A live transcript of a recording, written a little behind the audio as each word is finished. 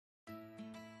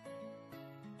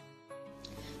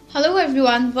Hello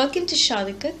everyone, welcome to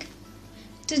Shadi Cook.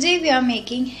 Today we are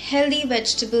making healthy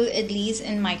vegetable idlis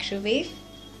in microwave.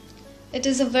 It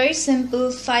is a very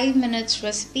simple 5 minutes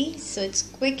recipe, so it's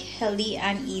quick, healthy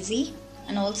and easy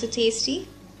and also tasty.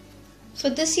 For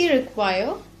this you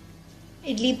require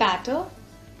idli batter,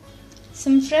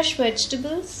 some fresh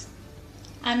vegetables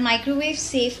and microwave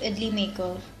safe idli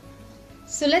maker.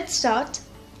 So let's start.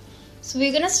 So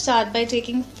we're going to start by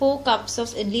taking 4 cups of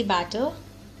idli batter.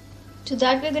 To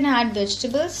that we're going to add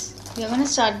vegetables. We're going to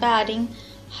start by adding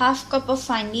half cup of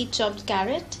finely chopped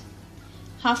carrot,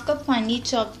 half cup finely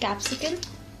chopped capsicum,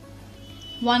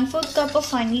 1/4 cup of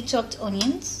finely chopped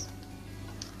onions,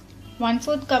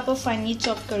 1/4 cup of finely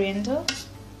chopped coriander,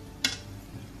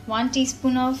 1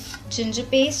 teaspoon of ginger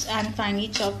paste and finely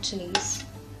chopped chilies.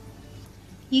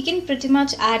 You can pretty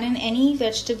much add in any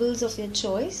vegetables of your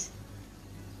choice.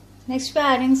 Next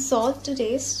we're adding salt to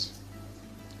taste.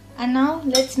 And now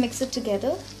let's mix it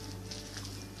together.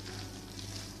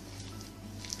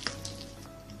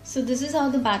 So this is how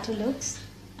the batter looks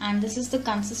and this is the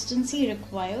consistency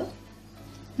required.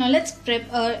 Now let's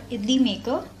prep our idli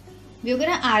maker. We're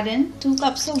going to add in 2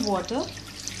 cups of water.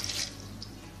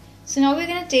 So now we're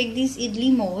going to take these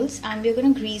idli molds and we're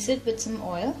going to grease it with some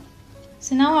oil.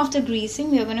 So now after greasing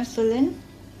we are going to fill in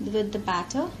with the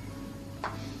batter.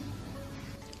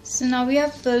 So now we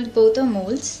have filled both our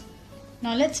molds.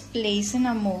 Now let's place in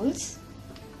our molds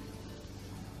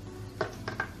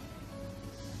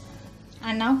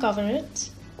and now cover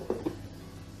it.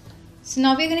 So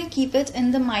now we're going to keep it in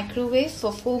the microwave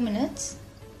for 4 minutes.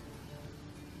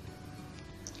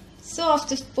 So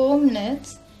after 4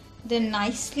 minutes they're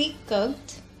nicely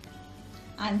cooked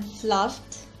and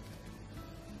fluffed.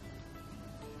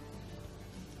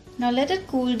 Now let it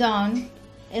cool down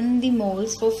in the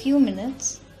molds for a few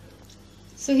minutes.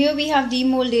 So here we have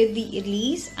demolded the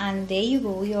idlis and there you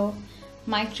go, your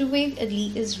microwave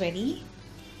idli is ready.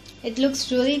 It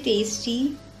looks really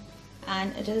tasty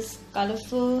and it is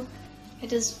colorful.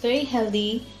 It is very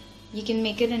healthy. You can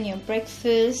make it in your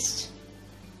breakfast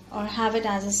or have it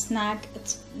as a snack.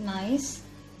 It's nice.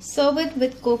 Serve it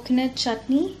with coconut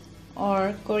chutney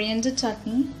or coriander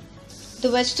chutney. The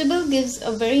vegetable gives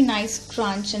a very nice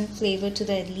crunch and flavor to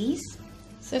the idlis.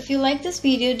 So if you like this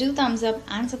video, do thumbs up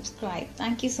and subscribe.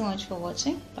 Thank you so much for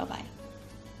watching. Bye bye.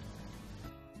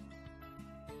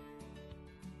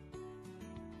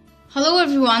 Hello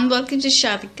everyone, welcome to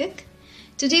Shadi Cook.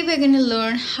 Today we're going to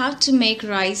learn how to make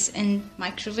rice in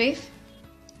microwave.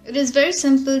 It is very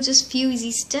simple, just few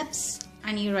easy steps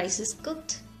and your rice is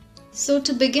cooked. So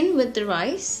to begin with the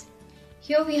rice,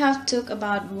 here we have took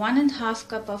about 1.5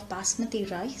 cup of basmati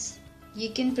rice. You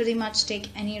can pretty much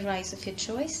take any rice of your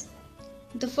choice.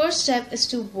 The first step is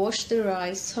to wash the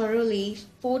rice thoroughly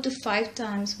 4 to 5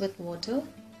 times with water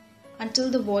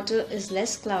until the water is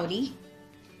less cloudy.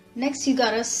 Next you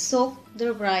gotta soak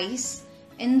the rice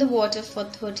in the water for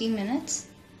 30 minutes.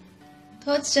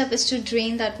 Third step is to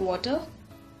drain that water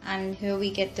and here we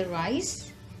get the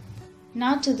rice.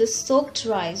 Now to the soaked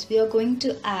rice we are going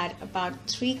to add about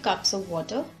 3 cups of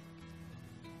water.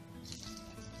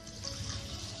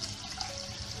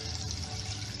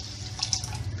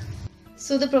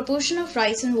 So the proportion of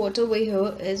rice and water over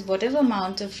here is whatever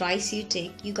amount of rice you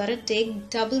take, you gotta take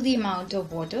double the amount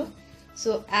of water.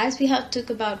 So as we have took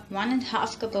about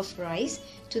 1.5 cup of rice,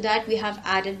 to that we have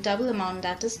added double amount,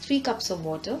 that is 3 cups of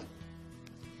water.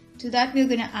 To that we are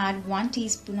going to add 1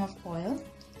 teaspoon of oil.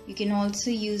 You can also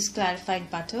use clarified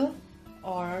butter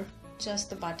or just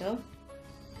the butter.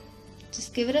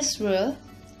 Just give it a swirl.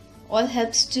 Oil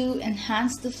helps to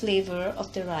enhance the flavor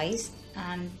of the rice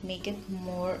and make it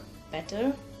more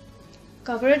better.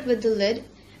 Cover it with the lid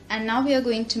and now we are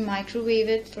going to microwave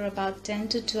it for about 10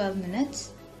 to 12 minutes.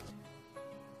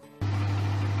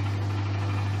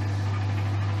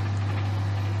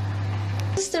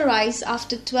 This is the rice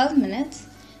after 12 minutes.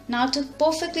 Now to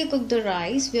perfectly cook the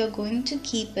rice, we are going to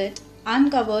keep it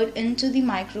uncovered into the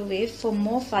microwave for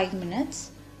more 5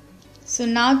 minutes. So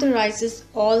now the rice is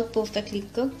all perfectly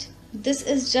cooked. This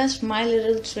is just my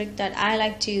little trick that I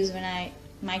like to use when I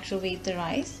microwave the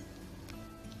rice.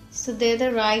 So there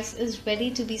the rice is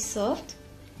ready to be served.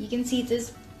 You can see it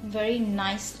is very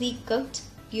nicely cooked,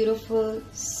 beautiful,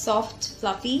 soft,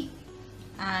 fluffy,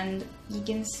 and you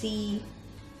can see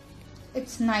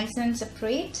it's nice and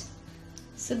separate.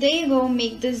 So there you go,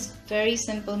 make this very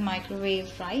simple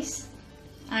microwave rice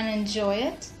and enjoy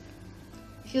it.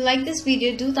 If you like this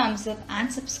video, do thumbs up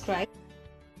and subscribe.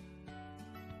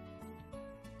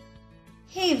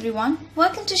 Hey everyone,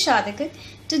 welcome to Shadi Cook.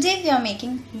 Today we are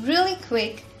making really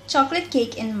quick chocolate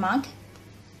cake in mug.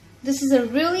 This is a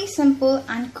really simple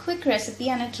and quick recipe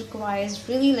and it requires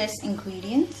really less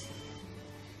ingredients.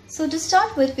 So to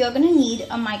start with, we are going to need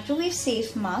a microwave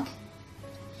safe mug.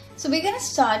 So we're going to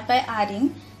start by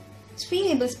adding 3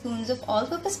 tablespoons of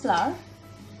all-purpose flour.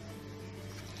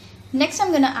 Next I'm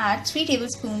going to add 3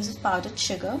 tablespoons of powdered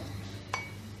sugar.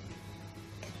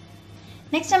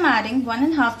 Next I'm adding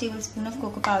 1.5 tablespoon of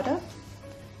cocoa powder.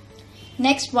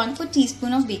 Next 1/4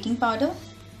 teaspoon of baking powder.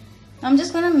 I'm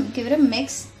just going to give it a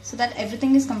mix so that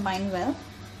everything is combined well.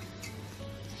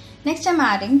 Next I'm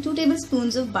adding 2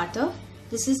 tablespoons of butter.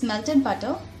 This is melted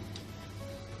butter.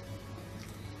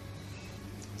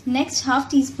 Next half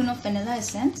teaspoon of vanilla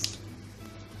essence.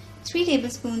 3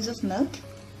 tablespoons of milk.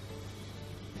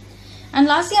 And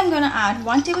lastly I'm going to add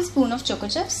 1 tablespoon of choco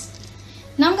chips.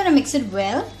 Now I'm going to mix it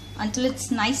well until it's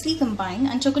nicely combined,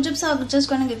 and choco chips are just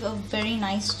going to give a very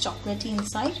nice chocolatey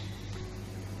inside.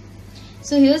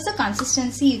 So here's the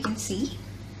consistency you can see.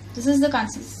 This is the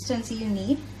consistency you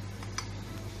need.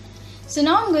 So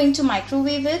now I'm going to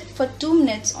microwave it for 2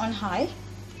 minutes on high,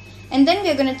 and then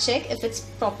we're going to check if it's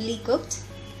properly cooked.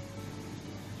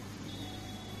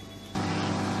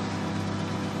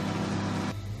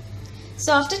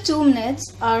 So after 2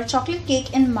 minutes, our chocolate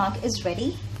cake in mug is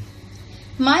ready.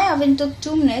 My oven took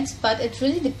 2 minutes, but it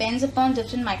really depends upon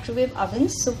different microwave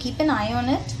ovens, so keep an eye on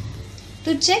it.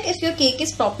 To check if your cake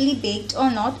is properly baked or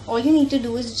not, all you need to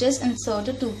do is just insert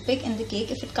a toothpick in the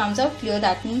cake. If it comes out clear,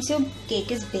 that means your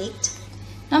cake is baked.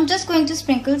 Now I'm just going to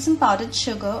sprinkle some powdered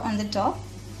sugar on the top.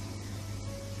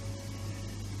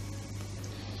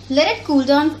 Let it cool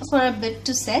down for a bit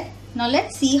to set. Now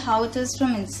let's see how it is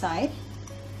from inside.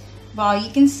 Wow, you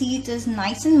can see it is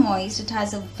nice and moist. It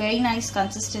has a very nice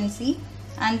consistency.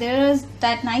 And there is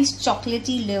that nice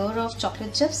chocolatey layer of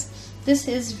chocolate chips. This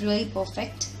is really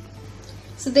perfect.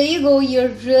 So there you go, your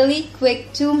really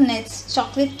quick 2 minutes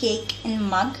chocolate cake in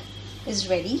mug is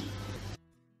ready.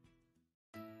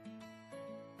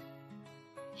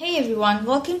 Hey everyone,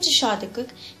 welcome to Shada Cook.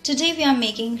 Today we are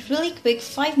making really quick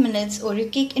 5 minutes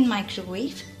Oreo cake in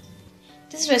microwave.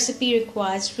 This recipe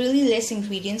requires really less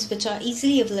ingredients which are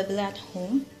easily available at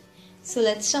home. So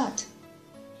let's start.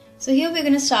 So here we're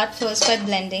going to start first by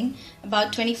blending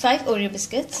about 25 Oreo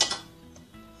biscuits.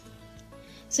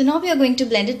 So now we are going to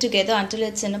blend it together until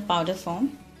it's in a powder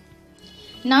form.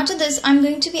 Now to this I'm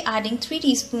going to be adding 3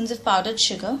 teaspoons of powdered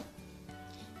sugar.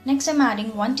 Next I'm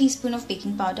adding 1 teaspoon of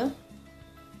baking powder.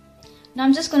 Now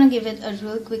I'm just going to give it a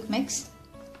real quick mix.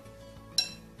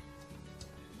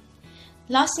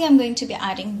 Lastly I'm going to be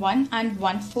adding 1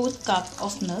 1/4 cup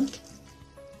of milk.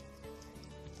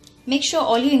 Make sure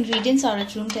all your ingredients are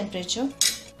at room temperature.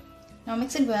 Now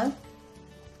mix it well.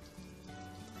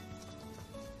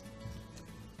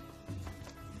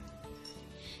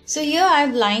 So here I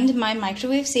have lined my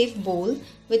microwave safe bowl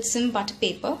with some butter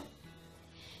paper.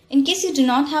 In case you do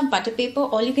not have butter paper,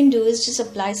 all you can do is just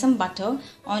apply some butter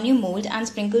on your mold and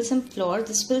sprinkle some flour.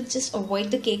 This will just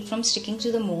avoid the cake from sticking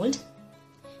to the mold.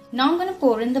 Now I'm going to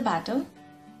pour in the batter.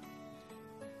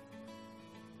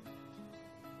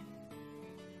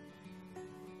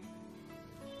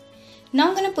 Now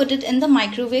I'm going to put it in the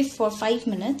microwave for 5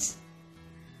 minutes.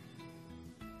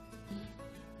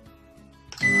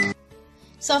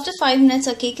 So after 5 minutes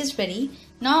our cake is ready.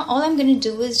 Now all I'm going to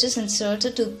do is just insert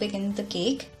a toothpick in the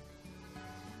cake.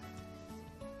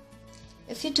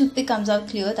 If your toothpick comes out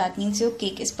clear, that means your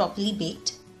cake is properly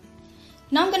baked.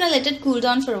 Now I'm going to let it cool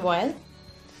down for a while.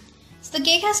 So the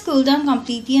cake has cooled down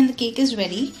completely and the cake is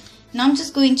ready. Now I'm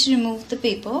just going to remove the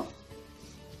paper.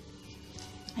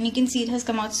 And you can see it has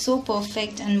come out so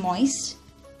perfect and moist.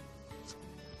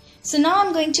 So now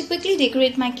I'm going to quickly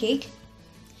decorate my cake.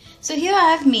 So here I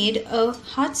have made a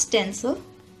heart stencil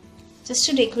just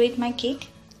to decorate my cake.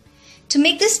 To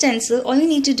make this stencil, all you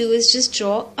need to do is just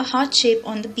draw a heart shape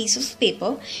on the piece of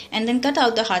paper and then cut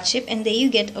out the heart shape, and there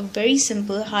you get a very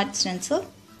simple heart stencil.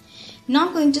 Now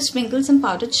I'm going to sprinkle some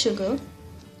powdered sugar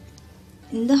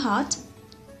in the heart.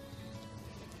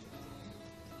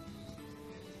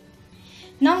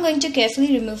 Now I'm going to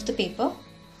carefully remove the paper.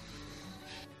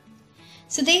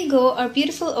 So there you go, our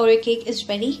beautiful Oreo cake is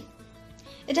ready.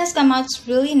 It has come out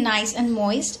really nice and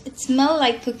moist. It smells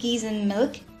like cookies and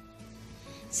milk.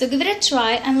 So give it a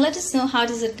try and let us know how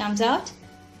does it comes out.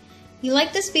 If you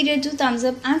like this video, do thumbs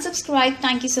up and subscribe.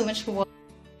 Thank you so much for watching.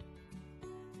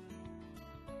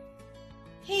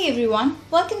 Hey everyone,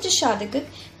 welcome to Shada Cook.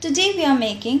 Today we are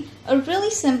making a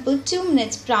really simple 2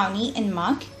 minutes brownie in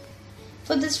mug.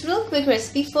 For this real quick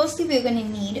recipe, firstly we're going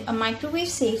to need a microwave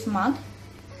safe mug.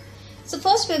 So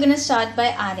first we're going to start by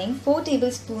adding 4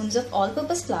 tablespoons of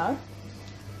all-purpose flour.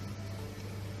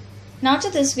 Now to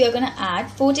this we are going to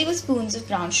add 4 tablespoons of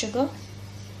brown sugar.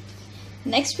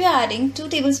 Next we are adding 2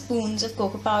 tablespoons of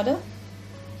cocoa powder.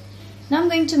 Now I'm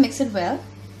going to mix it well.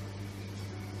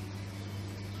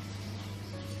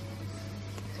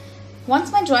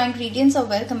 Once my dry ingredients are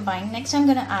well combined, next I'm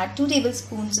going to add 2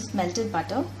 tablespoons of melted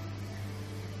butter.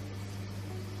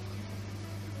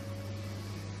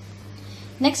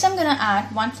 Next I'm going to add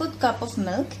 1/4 cup of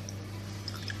milk.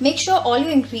 Make sure all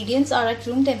your ingredients are at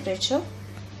room temperature.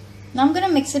 Now I'm going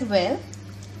to mix it well.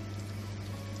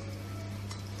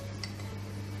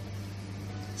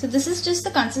 So this is just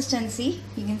the consistency,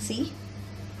 you can see.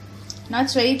 Now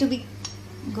it's ready to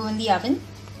go in the oven.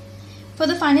 For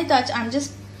the final touch, I'm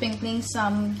just sprinkling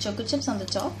some chocolate chips on the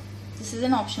top. This is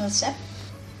an optional step.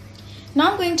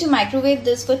 Now I'm going to microwave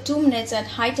this for 2 minutes at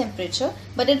high temperature,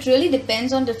 but it really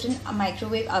depends on different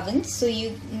microwave ovens, so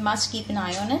you must keep an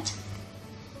eye on it.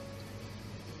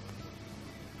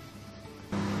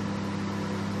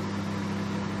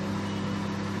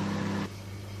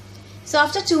 So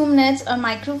after 2 minutes, our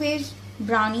microwave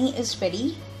brownie is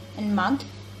ready in mug.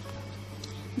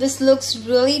 This looks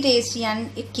really tasty and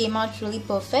it came out really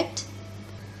perfect.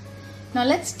 Now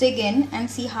let's dig in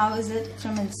and see how is it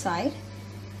from inside.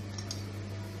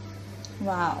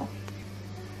 Wow.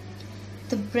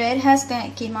 The bread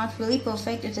came out really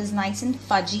perfect. It is nice and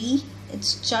fudgy.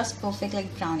 It's just perfect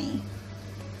like brownie.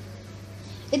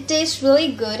 It tastes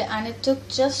really good and it took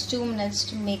just 2 minutes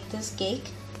to make this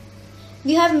cake.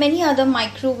 We have many other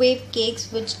microwave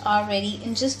cakes which are ready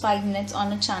in just 5 minutes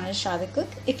on our channel Shradha Cook.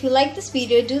 If you like this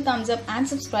video, do thumbs up and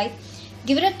subscribe.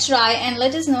 Give it a try and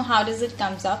let us know how does it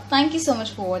comes out. Thank you so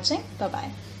much for watching. Bye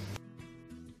bye.